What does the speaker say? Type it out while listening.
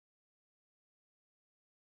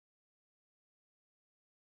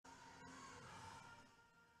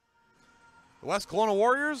The West Kelowna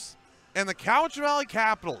Warriors and the Cowichan Valley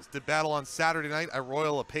Capitals did battle on Saturday night at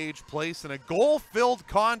Royal LePage Place in a goal-filled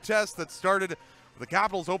contest that started with the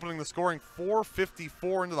Capitals opening the scoring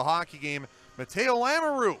 4:54 into the hockey game. Mateo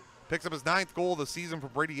Lamoureux picks up his 9th goal of the season for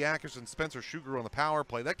Brady Yakish and Spencer Shugru on the power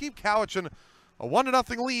play. That gave Cowichan a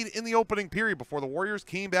 1-0 lead in the opening period before the Warriors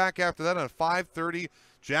came back after that on 5:30.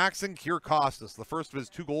 Jackson Kyrkostas, the first of his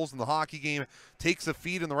 2 goals in the hockey game, takes a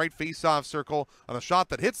feed in the right faceoff circle on a shot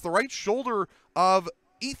that hits the right shoulder of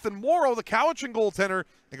Ethan Morrow, the Cowichan goaltender,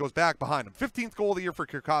 and goes back behind him. 15th goal of the year for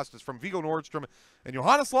Kyrkostas from Viggo Nordstrom and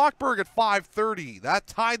Johannes Løkkeberg at 5:30. That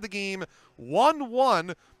tied the game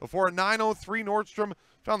 1-1 before a 9:03 Nordstrom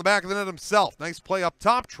found the back of the net himself. Nice play up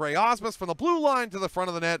top. Trey Osmus from the blue line to the front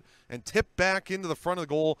of the net and tipped back into the front of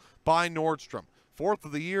the goal by Nordstrom. 4th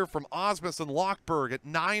of the year from Osmus and Løkkeberg at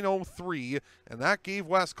 9:03, and that gave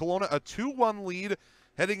West Kelowna a 2-1 lead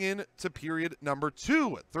heading into period number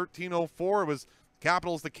 2. At 13:04, it was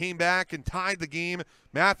Capitals that came back and tied the game.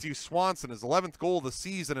 Matthew Swanson, his 11th goal of the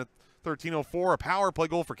season at 13:04. A power play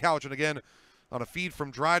goal for Cowichan again on a feed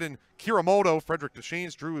from Dryden Kiramoto. Frederick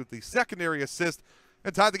Deschaines drew the secondary assist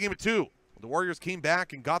and tied the game at 2. The Warriors came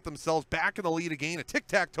back and got themselves back in the lead again. A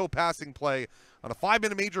tic-tac-toe passing play on a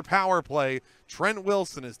 5-minute major power play. Trent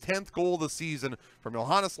Wilson, his 10th goal of the season from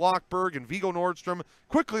Johannes Løkkeberg and Viggo Nordstrom.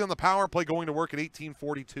 Quickly on the power play going to work at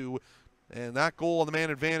 18:42. And that goal on the man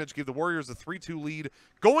advantage gave the Warriors a 3-2 lead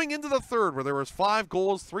going into the third, where there was 5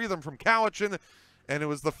 goals, 3 of them from Cowichan. And it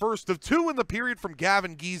was the first of 2 in the period from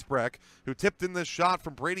Gavin Giesbrecht, who tipped in this shot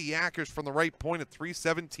from Brady Yakish from the right point at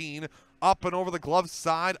 3:17, up and over the glove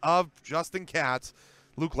side of Justin Katz.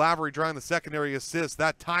 Luke Lavery drawing the secondary assist.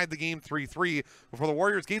 That tied the game 3-3 before the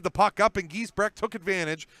Warriors gave the puck up and Giesbrecht took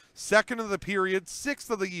advantage. 2nd of the period, 6th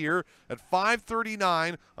of the year at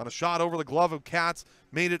 5:39 on a shot over the glove of Katz.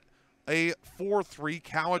 Made it a 4-3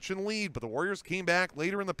 Cowichan lead, but the Warriors came back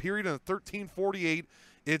later in the period and at 13:48.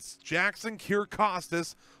 It's Jackson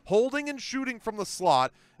Kyrkostas holding and shooting from the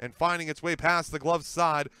slot and finding its way past the glove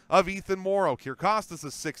side of Ethan Morrow. Kyrkostas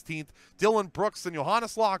is 16th. Dylan Brooks and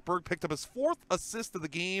Johannes Løkkeberg picked up his 4th assist of the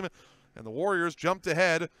game, and the Warriors jumped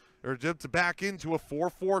back into a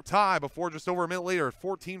 4-4 tie before just over a minute later at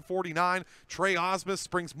 14:49. Trey Osmus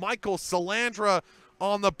springs Michael Salandra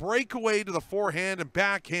on the breakaway to the forehand and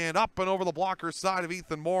backhand up and over the blocker side of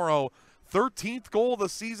Ethan Morrow. 13th goal of the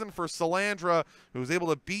season for Salandra, who was able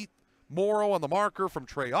to beat Morrow on the marker from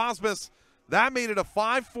Trey Osmus. That made it a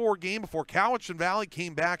 5-4 game before Cowichan Valley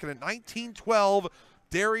came back, and at 19:12,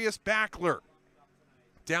 Darius Backler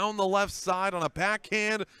down the left side on a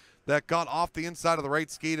backhand that got off the inside of the right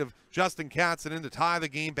skate of Justin Katz and in to tie the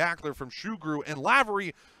game. Backler from Shugru and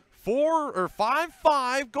Lavery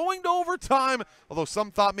 5-5 going to overtime, although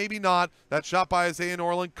some thought maybe not. That shot by Isaiah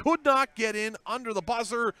Norland could not get in under the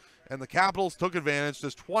buzzer, and the Capitals took advantage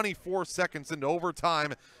just 24 seconds into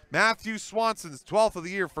overtime. Matthew Swanson's 12th of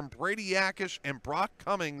the year from Brady Yakish and Brock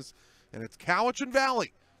Cummings, and it's Cowichan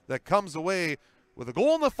Valley that comes away with a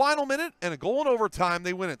goal in the final minute and a goal in overtime.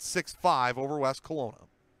 They win at 6-5 over West Kelowna.